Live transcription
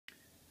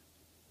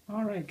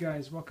Alright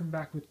guys, welcome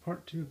back with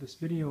part 2 of this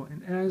video,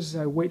 and as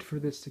I wait for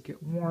this to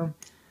get warm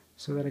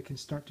so that I can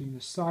start doing the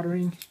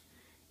soldering,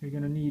 you're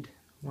going to need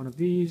one of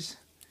these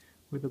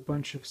with a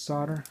bunch of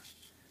solder,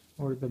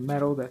 or the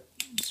metal that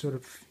sort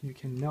of you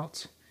can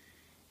melt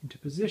into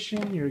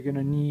position. You're going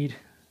to need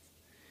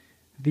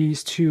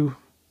these two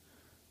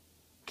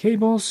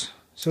cables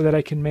so that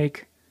I can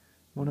make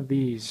one of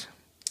these.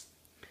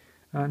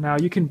 Now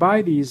you can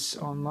buy these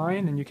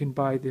online, and you can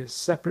buy the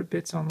separate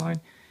bits online,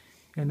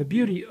 and the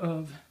beauty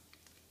of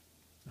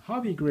the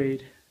hobby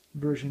grade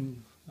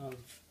version of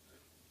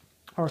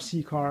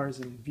RC cars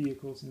and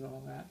vehicles and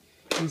all that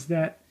is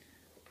that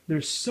they're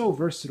so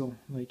versatile.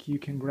 Like, you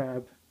can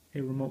grab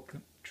a remote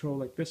control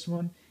like this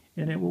one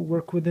and it will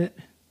work with it,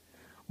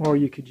 or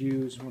you could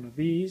use one of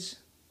these,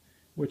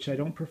 which I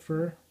don't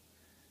prefer,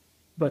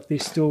 but they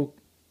still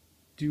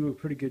do a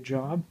pretty good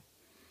job.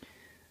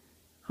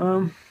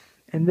 And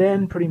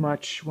then pretty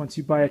much once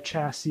you buy a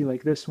chassis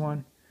like this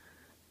one,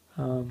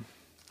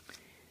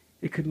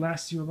 it could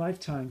last you a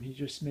lifetime. You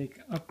just make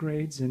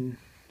upgrades and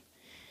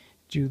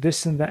do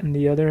this and that and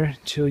the other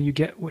until you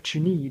get what you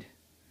need.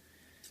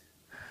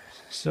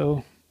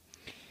 So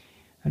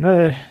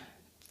another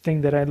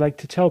thing that I'd like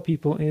to tell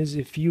people is,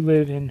 if you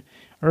live in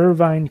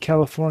Irvine,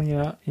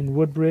 California, in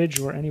Woodbridge,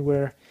 or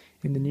anywhere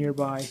in the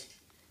nearby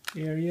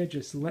area,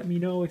 just let me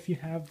know if you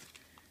have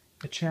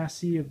a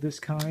chassis of this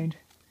kind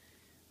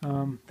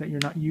that you're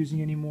not using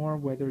anymore,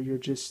 whether you're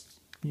just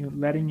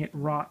letting it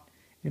rot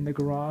in the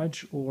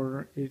garage,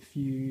 or if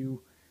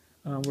you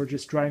were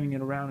just driving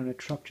it around and a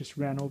truck just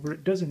ran over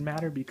it. Doesn't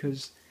matter,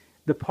 because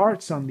the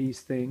parts on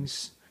these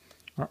things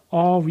are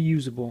all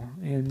reusable,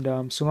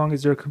 and so long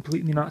as they're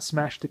completely not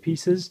smashed to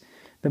pieces,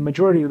 the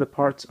majority of the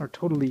parts are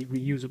totally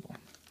reusable.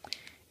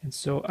 And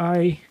so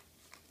I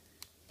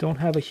don't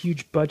have a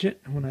huge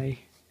budget when I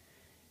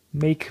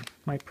make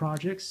my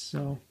projects,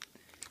 so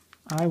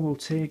I will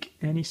take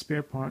any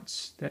spare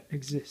parts that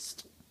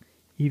exist.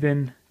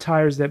 Even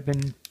tires that have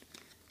been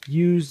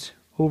used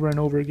over and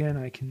over again,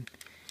 I can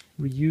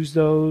reuse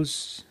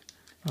those.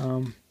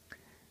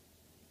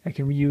 I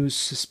can reuse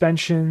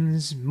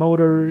suspensions,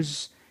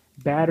 motors,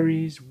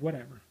 batteries,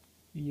 whatever.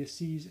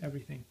 ESCs,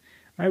 everything.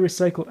 I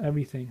recycle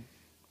everything.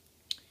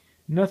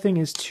 Nothing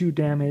is too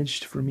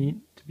damaged for me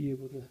to be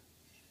able to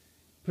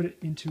put it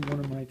into one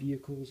of my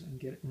vehicles and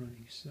get it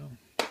running. So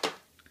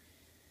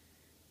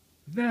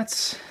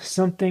that's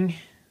something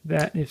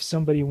that if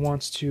somebody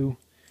wants to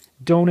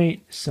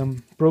donate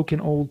some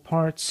broken old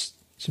parts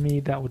to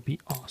me, that would be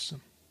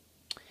awesome.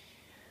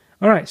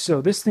 Alright,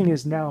 so this thing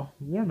is now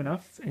warm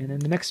enough, and in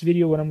the next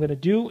video what I'm going to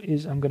do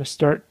is I'm going to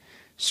start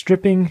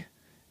stripping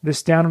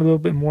this down a little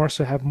bit more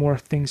so I have more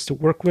things to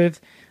work with.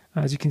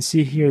 As you can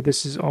see here,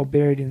 this is all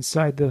buried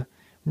inside the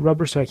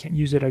rubber, so I can't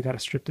use it. I got to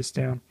strip this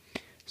down,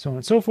 so on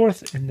and so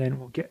forth, and then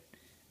we'll get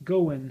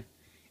going.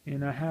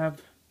 And I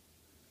have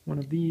one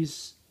of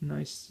these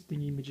nice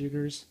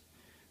thingy-majiggers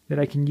that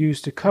I can use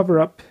to cover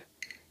up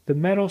the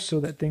metal so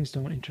that things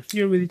don't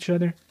interfere with each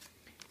other.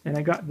 And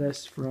I got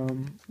this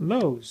from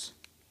Lowe's.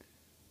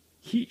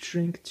 Heat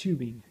shrink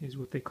tubing is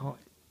what they call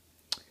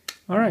it.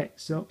 Alright,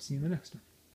 so see you in the next one.